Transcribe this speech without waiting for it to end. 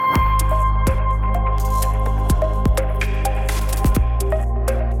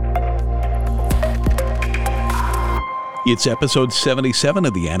It's episode 77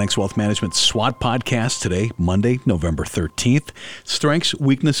 of the Annex Wealth Management SWOT podcast today, Monday, November 13th. Strengths,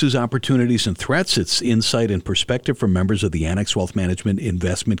 weaknesses, opportunities, and threats. It's insight and perspective from members of the Annex Wealth Management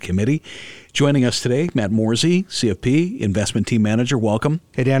Investment Committee. Joining us today, Matt Morsey, CFP, Investment Team Manager. Welcome.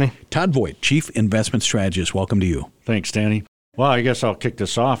 Hey, Danny. Todd Voigt, Chief Investment Strategist. Welcome to you. Thanks, Danny. Well, I guess I'll kick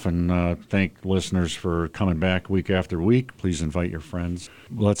this off and thank listeners for coming back week after week. Please invite your friends.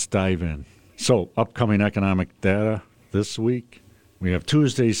 Let's dive in. So, upcoming economic data this week. We have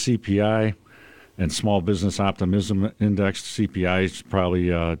Tuesday's CPI and Small Business Optimism Index. CPI is probably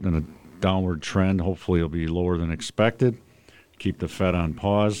in a downward trend. Hopefully it'll be lower than expected. Keep the Fed on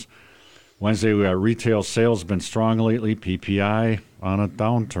pause. Wednesday, we got retail sales been strong lately. PPI on a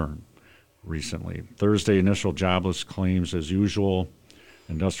downturn recently. Thursday, initial jobless claims as usual.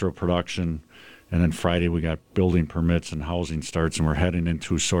 Industrial production. And then Friday, we got building permits and housing starts, and we're heading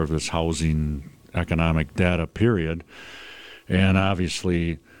into sort of this housing economic data period. And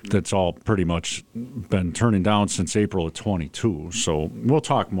obviously, that's all pretty much been turning down since April of 22. So we'll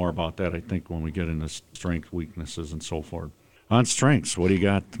talk more about that, I think, when we get into strength, weaknesses, and so forth. On strengths, what do you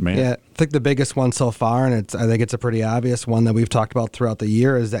got, man? Yeah, I think the biggest one so far, and I think it's a pretty obvious one that we've talked about throughout the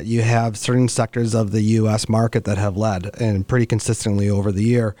year, is that you have certain sectors of the U.S. market that have led, and pretty consistently over the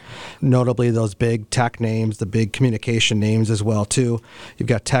year. Notably, those big tech names, the big communication names as well, too. You've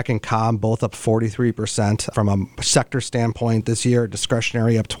got tech and comm both up 43% from a sector standpoint this year,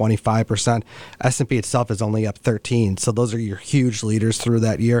 discretionary up 25%. S&P itself is only up 13%, so those are your huge leaders through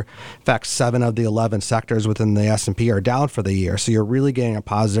that year. In fact, 7 of the 11 sectors within the S&P are down for the year. So you're really getting a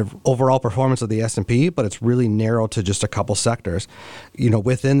positive overall performance of the S&P, but it's really narrow to just a couple sectors. You know,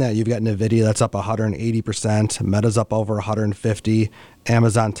 within that, you've got NVIDIA that's up 180%, Meta's up over 150%,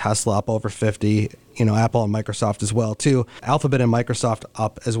 Amazon, Tesla up over 50%, Apple and Microsoft as well, too. Alphabet and Microsoft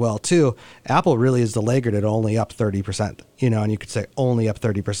up as well, too. Apple really is the laggard at only up 30%, and you could say only up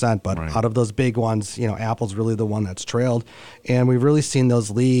 30%, but right. Out of those big ones, Apple's really the one that's trailed. And we've really seen those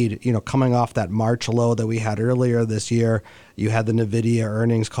lead, coming off that March low that we had earlier this year. You had the NVIDIA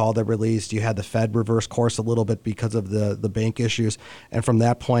earnings call that released. You had the Fed reverse course a little bit because of the bank issues. And from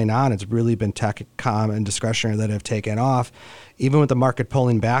that point on, it's really been tech, comm, and discretionary that have taken off. Even with the market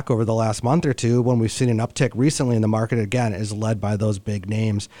pulling back over the last month or two, when we've seen an uptick recently in the market, again, is led by those big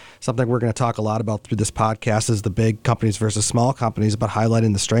names. Something we're going to talk a lot about through this podcast is the big companies versus small companies, but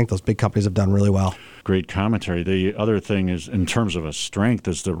highlighting the strength. Those big companies have done really well. Great commentary. The other thing is, in terms of a strength,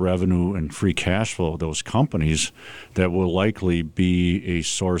 is the revenue and free cash flow of those companies that will likely be a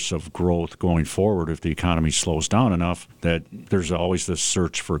source of growth going forward if the economy slows down enough that there's always this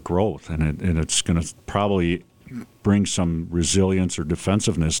search for growth, and it's going to probably bring some resilience or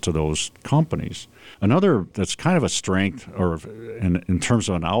defensiveness to those companies. Another that's kind of a strength, or in terms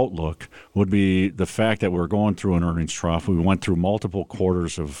of an outlook, would be the fact that we're going through an earnings trough. We went through multiple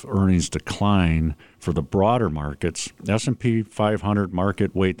quarters of earnings decline for the broader markets. S&P 500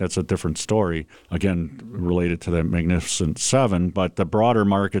 market weight, that's a different story, again, related to the Magnificent Seven, but the broader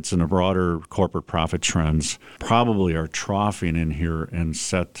markets and the broader corporate profit trends probably are troughing in here and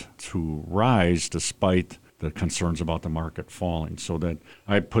set to rise despite the concerns about the market falling. So that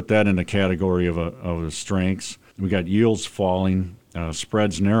I put that in the category of the strengths. We got yields falling,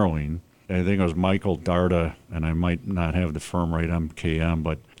 spreads narrowing. I think it was Michael Darda, and I might not have the firm right, MKM,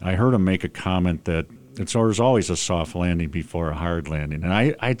 but I heard him make a comment that there's always a soft landing before a hard landing. And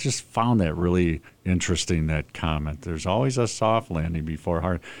I just found that really interesting, that comment. There's always a soft landing before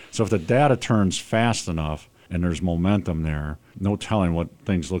hard. So if the data turns fast enough, and there's momentum there, no telling what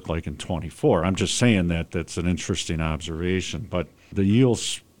things look like in 24. I'm just saying that's an interesting observation. But the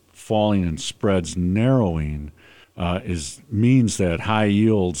yields falling and spreads narrowing means that high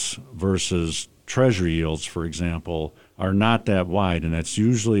yields versus treasury yields, for example, are not that wide, and that's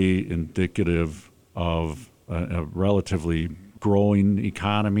usually indicative of a relatively growing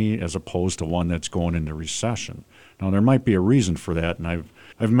economy as opposed to one that's going into recession. Now, there might be a reason for that, and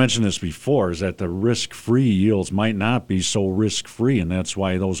I've mentioned this before, is that the risk-free yields might not be so risk-free, and that's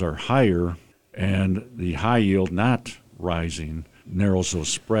why those are higher, and the high yield not rising narrows those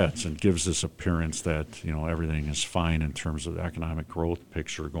spreads and gives this appearance that everything is fine in terms of the economic growth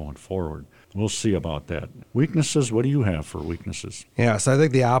picture going forward. We'll see about that. Weaknesses, what do you have for weaknesses? Yeah, so I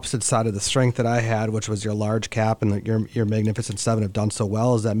think the opposite side of the strength that I had, which was your large cap and your Magnificent Seven have done so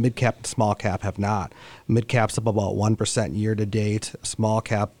well, is that mid cap and small cap have not. Mid cap's up about 1% year to date. Small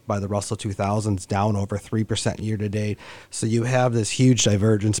cap by the Russell 2000s down over 3% year to date. So you have this huge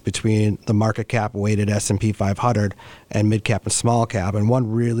divergence between the market cap weighted S&P 500 and mid cap and small cap. And one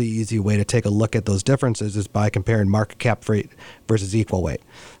really easy way to take a look at those differences is by comparing market cap rate versus equal weight.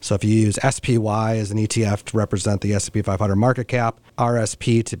 So if you use SPY is an ETF to represent the S&P 500 market cap,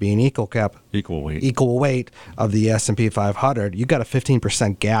 RSP to be an equal weight of the S&P 500. You got a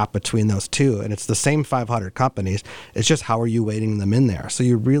 15% gap between those two, and it's the same 500 companies. It's just how are you weighting them in there? So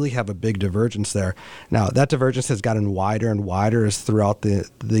you really have a big divergence there. Now, that divergence has gotten wider and wider as throughout the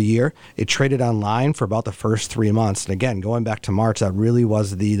year. It traded online for about the first 3 months. And again, going back to March, that really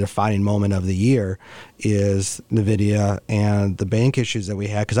was the defining moment of the year, is NVIDIA and the bank issues that we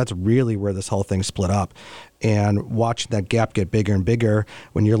had, because that's really where this whole thing split up. And watching that gap get bigger and bigger,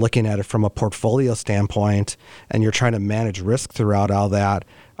 when you're looking at it from a portfolio standpoint and you're trying to manage risk throughout all that,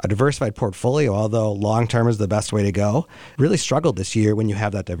 a diversified portfolio, although long-term is the best way to go, really struggled this year when you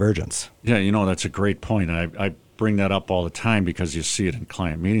have that divergence. Yeah, that's a great point. And I bring that up all the time because you see it in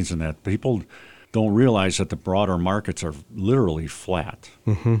client meetings and that people don't realize that the broader markets are literally flat.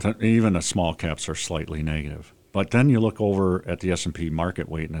 Mm-hmm. Even the small caps are slightly negative. But then you look over at the S&P market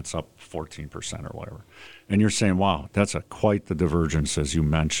weight and it's up 14% or whatever. And you're saying, wow, that's quite the divergence, as you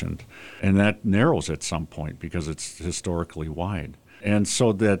mentioned. And that narrows at some point because it's historically wide. And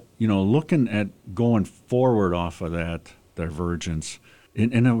so that, looking at going forward off of that divergence,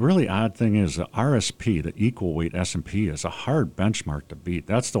 and a really odd thing is the RSP, the equal weight S&P, is a hard benchmark to beat.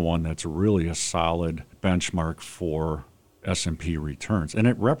 That's the one that's really a solid benchmark for S&P returns. And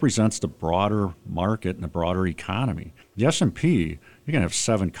it represents the broader market and the broader economy. The S&P, you're going to have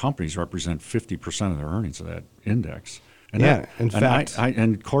 7 companies represent 50% of their earnings of that index. And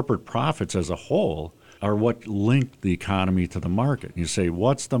and corporate profits as a whole are what link the economy to the market. You say,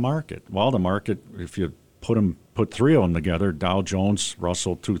 what's the market? Well, the market, if you put 3 of them together, Dow Jones,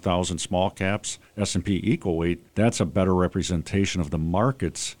 Russell 2000 small caps, S&P equal weight, that's a better representation of the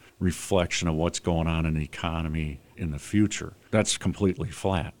market's reflection of what's going on in the economy in the future. That's completely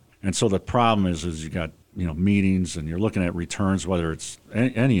flat. And so the problem is you got meetings and you're looking at returns, whether it's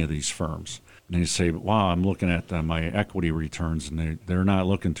any of these firms. And you say, wow, I'm looking at my equity returns and they're not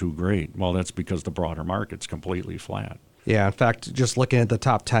looking too great. Well, that's because the broader market's completely flat. Yeah, in fact, just looking at the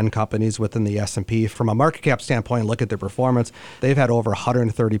top 10 companies within the S&P, from a market cap standpoint, look at their performance, they've had over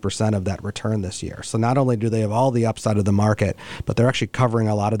 130% of that return this year. So not only do they have all the upside of the market, but they're actually covering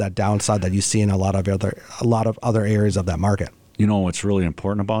a lot of that downside that you see in a lot of other areas of that market. What's really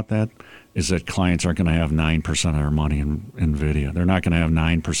important about that is that clients aren't going to have 9% of their money in NVIDIA. They're not going to have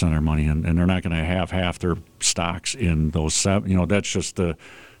 9% of their money and they're not going to have half their stocks in those 7. That's just the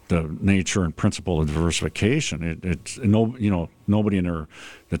nature and principle of diversification. Nobody in there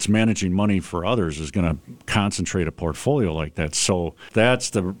that's managing money for others is going to concentrate a portfolio like that. So that's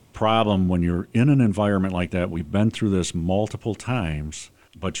the problem when you're in an environment like that. We've been through this multiple times,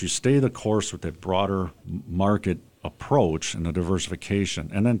 but you stay the course with that broader market approach and the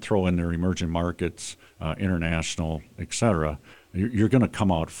diversification, and then throw in their emerging markets, international, et cetera, you're going to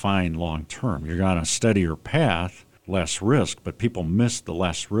come out fine long term. You're on a steadier path, less risk, but people miss the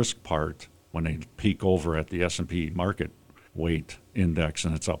less risk part when they peek over at the S&P market weight index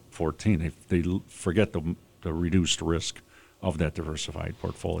and it's up 14. They forget the reduced risk of that diversified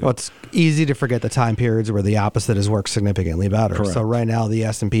portfolio. Well, it's easy to forget the time periods where the opposite has worked significantly better. Correct. So right now, the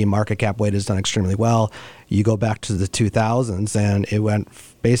S&P market cap weight has done extremely well. You go back to the 2000s, and it went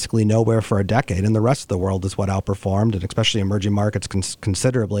basically nowhere for a decade, and the rest of the world is what outperformed, and especially emerging markets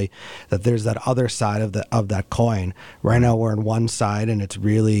considerably. That there's that other side of that coin. Right now, we're on one side, and it's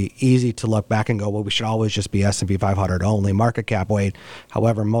really easy to look back and go, well, we should always just be S&P 500 only market cap weight.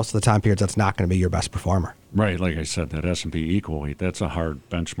 However, most of the time periods, that's not going to be your best performer. Right, like I said, that S&P equal weight, that's a hard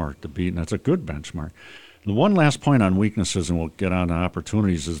benchmark to beat, and that's a good benchmark. The one last point on weaknesses, and we'll get on to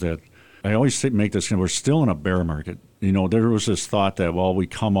opportunities, is that I always make this, we're still in a bear market. There was this thought that, well, we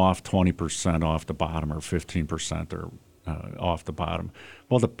come off 20% off the bottom or 15% or off the bottom.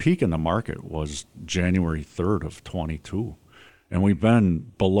 Well, the peak in the market was January 3rd of 22. And we've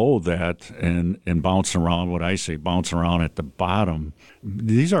been below that and bouncing around, bouncing around at the bottom.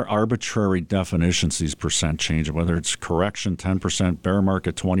 These are arbitrary definitions, these percent change, whether it's correction 10%, bear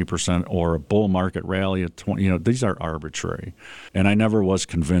market 20%, or a bull market rally at 20. These are arbitrary. And I never was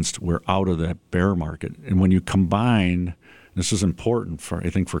convinced we're out of that bear market. And when you combine, this is important for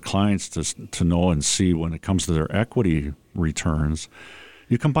clients to know and see when it comes to their equity returns,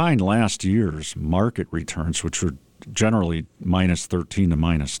 you combine last year's market returns, which were generally minus 13 to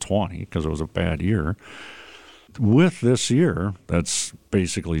minus 20 because it was a bad year, with this year, that's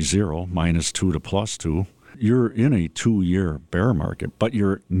basically zero, minus 2 to plus 2. you're in a 2-year bear market, but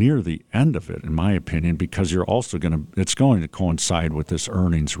you're near the end of it, in my opinion, because you're also it's going to coincide with this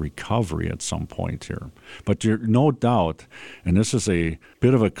earnings recovery at some point here. But you're no doubt, and this is a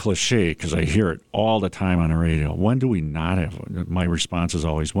bit of a cliche because I hear it all the time on the radio, when do we not have, my response is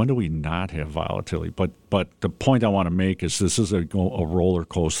always, when do we not have volatility? But the point I want to make is this is a roller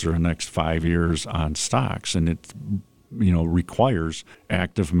coaster in the next 5 years on stocks, and it requires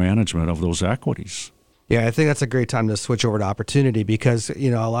active management of those equities. Yeah, I think that's a great time to switch over to opportunity because, a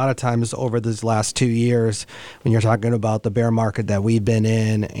lot of times over these last 2 years, when you're talking about the bear market that we've been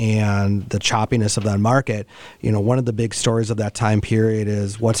in and the choppiness of that market, one of the big stories of that time period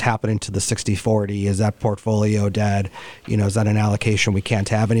is what's happening to the 60-40. Is that portfolio dead? Is that an allocation we can't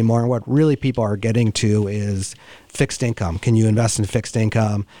have anymore? And what really people are getting to is fixed income. Can you invest in fixed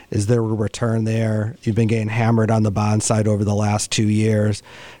income? Is there a return there? You've been getting hammered on the bond side over the last 2 years.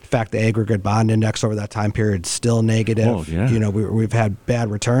 In fact, the aggregate bond index over that time period is still negative. Oh, yeah. We've had bad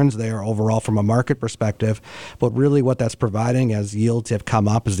returns there overall from a market perspective. But really what that's providing as yields have come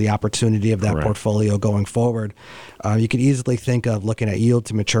up is the opportunity of that Correct. portfolio going forward. You could easily think of looking at yield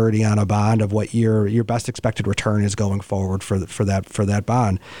to maturity on a bond of what your best expected return is going forward for that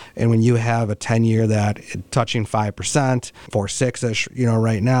bond. And when you have a 10-year that touching 5%, 4.6-ish,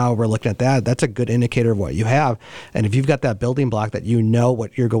 right now we're looking at that. That's a good indicator of what you have. And if you've got that building block that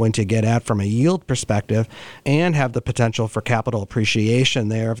what you're going to get at from a yield perspective and have the potential for capital appreciation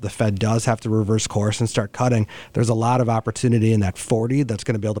there, if the Fed does have to reverse course and start cutting, there's a lot of opportunity in that 40 that's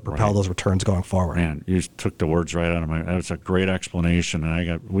going to be able to propel those returns going forward. Man, you took the words right out of my. That's a great explanation,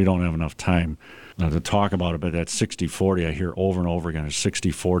 and we don't have enough time to talk about it. But that 60-40, I hear over and over again, is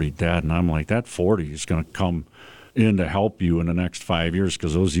 60-40 dead, and I'm like, that 40 is going to come in to help you in the next 5 years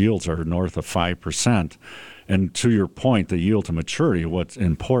because those yields are north of 5%. And to your point, the yield to maturity, what's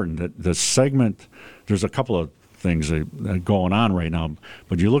important, that the segment, there's a couple of things that are going on right now,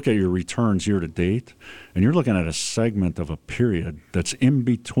 but you look at your returns year to date, and you're looking at a segment of a period that's in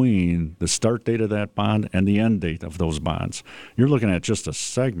between the start date of that bond and the end date of those bonds. You're looking at just a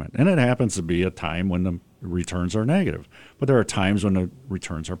segment, and it happens to be a time when the returns are negative, but there are times when the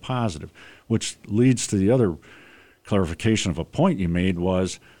returns are positive, which leads to the other clarification of a point you made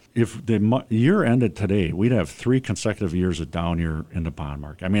was, if the year ended today, we'd have 3 consecutive years of down year in the bond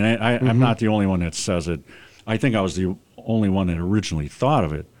market. I mean, I'm not the only one that says it. I think I was the only one that originally thought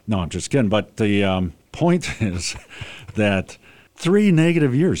of it. No, I'm just kidding. But the point is that 3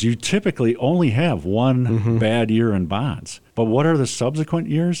 negative years, you typically only have one bad year in bonds. But what are the subsequent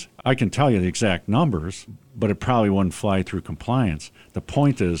years? I can tell you the exact numbers, but it probably wouldn't fly through compliance. The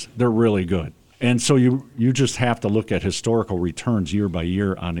point is they're really good. And so you just have to look at historical returns year by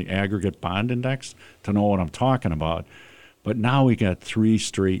year on the aggregate bond index to know what I'm talking about. But now we got 3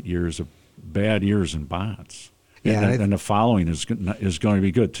 straight years of bad years in bonds. Yeah, And the following is going to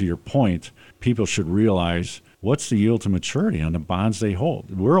be good. To your point, people should realize what's the yield to maturity on the bonds they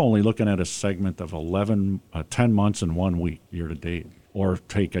hold. We're only looking at a segment of 10 months and 1 week year to date, or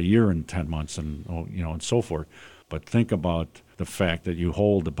take a year and 10 months and so forth. But think about the fact that you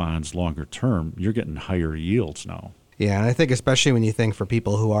hold the bonds longer term, you're getting higher yields now. Yeah, and I think especially when you think for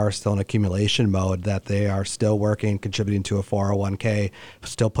people who are still in accumulation mode, that they are still working, contributing to a 401k,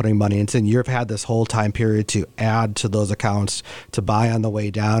 still putting money into, and you've had this whole time period to add to those accounts to buy on the way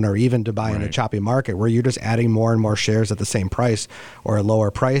down or even to buy in a choppy market where you're just adding more and more shares at the same price or at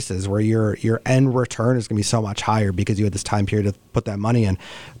lower prices where your end return is going to be so much higher because you had this time period to put that money in.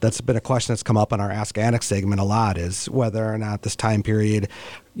 That's been a question that's come up in our Ask Annex segment a lot, is whether or not this time period,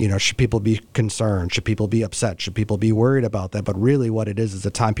 should people be concerned? Should people be upset? Should people be worried about that? But really what it is a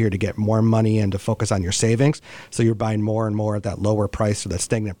time period to get more money in to focus on your savings. So you're buying more and more at that lower price or that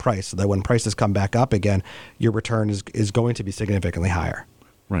stagnant price so that when prices come back up again, your return is going to be significantly higher.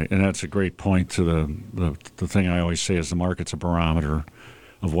 Right, and that's a great point to the thing I always say is the market's a barometer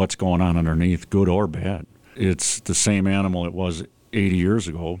of what's going on underneath, good or bad. It's the same animal it was 80 years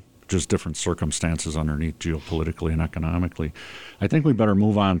ago, just different circumstances underneath geopolitically and economically. I think we better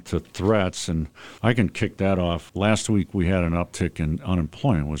move on to threats, and I can kick that off. Last week we had an uptick in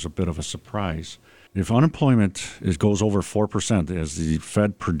unemployment. It was a bit of a surprise. If unemployment goes over 4%, as the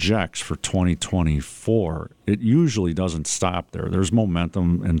Fed projects for 2024, it usually doesn't stop there. There's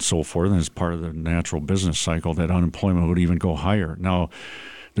momentum and so forth, and it's part of the natural business cycle that unemployment would even go higher. Now,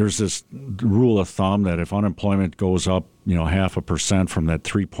 there's this rule of thumb that if unemployment goes up, 0.5% from that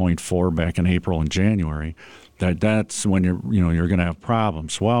 3.4 back in April and January, that's when you're going to have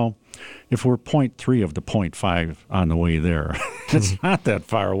problems. Well, if we're 0.3 of the 0.5 on the way there, it's not that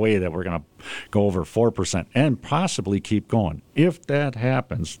far away that we're going to go over 4% and possibly keep going. If that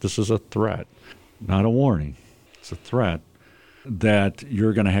happens, this is a threat. not a warning, it's a threat, that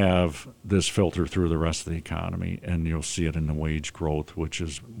you're going to have this filter through the rest of the economy, and you'll see it in the wage growth, which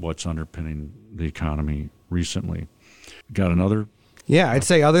is what's underpinning the economy recently. Got another? Yeah, I'd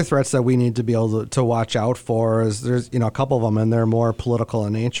say other threats that we need to be able to watch out for is there's a couple of them, and they're more political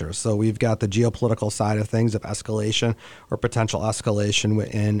in nature. So we've got the geopolitical side of things of escalation or potential escalation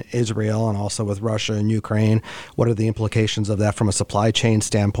in Israel and also with Russia and Ukraine. What are the implications of that from a supply chain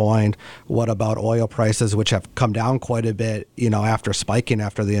standpoint? What about oil prices, which have come down quite a bit, after spiking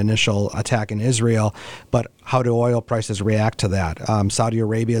after the initial attack in Israel? But how do oil prices react to that? Saudi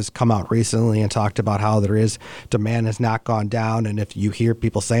Arabia has come out recently and talked about how demand has not gone down, and if you hear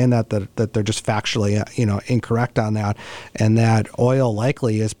people saying that they're just factually incorrect on that, and that oil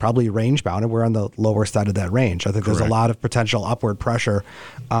likely is probably range bound, and we're on the lower side of that range. I think There's a lot of potential upward pressure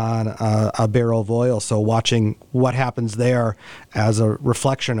on a barrel of oil. So watching what happens there as a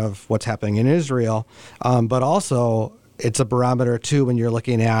reflection of what's happening in Israel, but also it's a barometer too when you're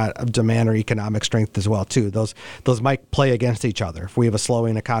looking at demand or economic strength as well too. Those might play against each other. If we have a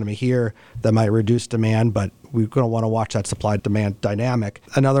slowing economy here, that might reduce demand, but we're going to want to watch that supply-demand dynamic.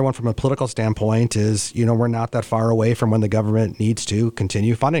 Another one from a political standpoint is, we're not that far away from when the government needs to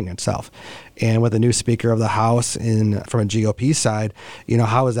continue funding itself. And with a new Speaker of the House from a GOP side,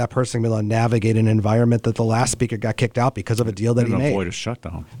 how is that person going to navigate an environment that the last speaker got kicked out because of a deal that he made? Avoid a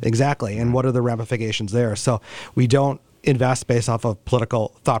shutdown. Exactly. And what are the ramifications there? So we don't invest based off of political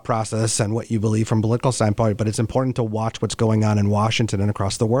thought process and what you believe from a political standpoint, but it's important to watch what's going on in Washington and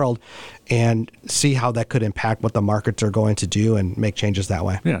across the world and see how that could impact what the markets are going to do and make changes that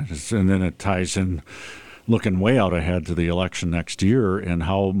way. Yeah, and then it ties in looking way out ahead to the election next year and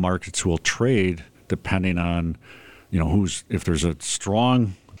how markets will trade depending on, if there's a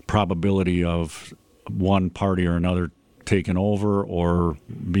strong probability of one party or another taking over or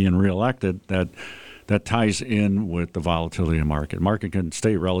being reelected, that ties in with the volatility of the market. Market can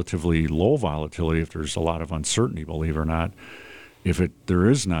stay relatively low volatility if there's a lot of uncertainty, believe it or not. If there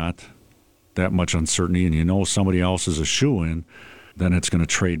is not that much uncertainty and somebody else is a shoo-in, then it's going to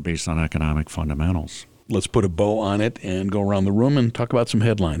trade based on economic fundamentals. Let's put a bow on it and go around the room and talk about some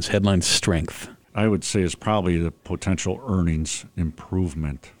headlines. Headline strength. I would say is probably the potential earnings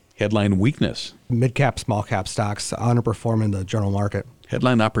improvement. Headline weakness. Mid-cap, small-cap stocks underperform in the general market.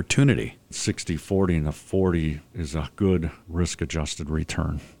 Headline opportunity. 60-40 and a 40 is a good risk-adjusted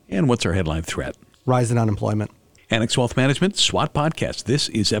return. And what's our headline threat? Rise in unemployment. Annex Wealth Management SWOT Podcast. This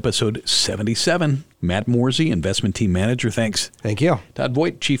is episode 77. Matt Morsey, Investment Team Manager, thanks. Thank you. Todd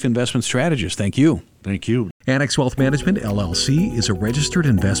Voigt, Chief Investment Strategist, thank you. Thank you. Annex Wealth Management, LLC, is a registered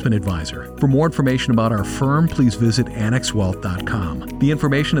investment advisor. For more information about our firm, please visit annexwealth.com. The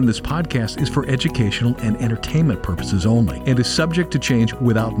information in this podcast is for educational and entertainment purposes only and is subject to change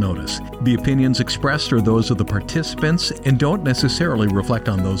without notice. The opinions expressed are those of the participants and don't necessarily reflect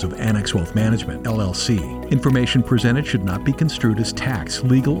on those of Annex Wealth Management, LLC. Information presented should not be construed as tax,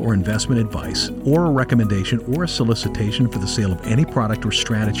 legal, or investment advice, or a recommendation or a solicitation for the sale of any product or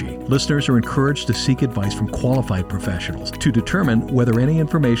strategy. Listeners are encouraged to seek advice from qualified professionals to determine whether any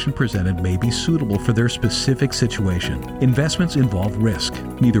information presented may be suitable for their specific situation. Investments involve risk.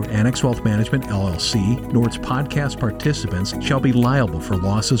 Neither Annex Wealth Management, LLC, nor its podcast participants shall be liable for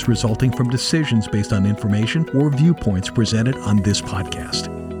losses resulting from decisions based on information or viewpoints presented on this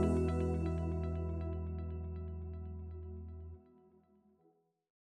podcast.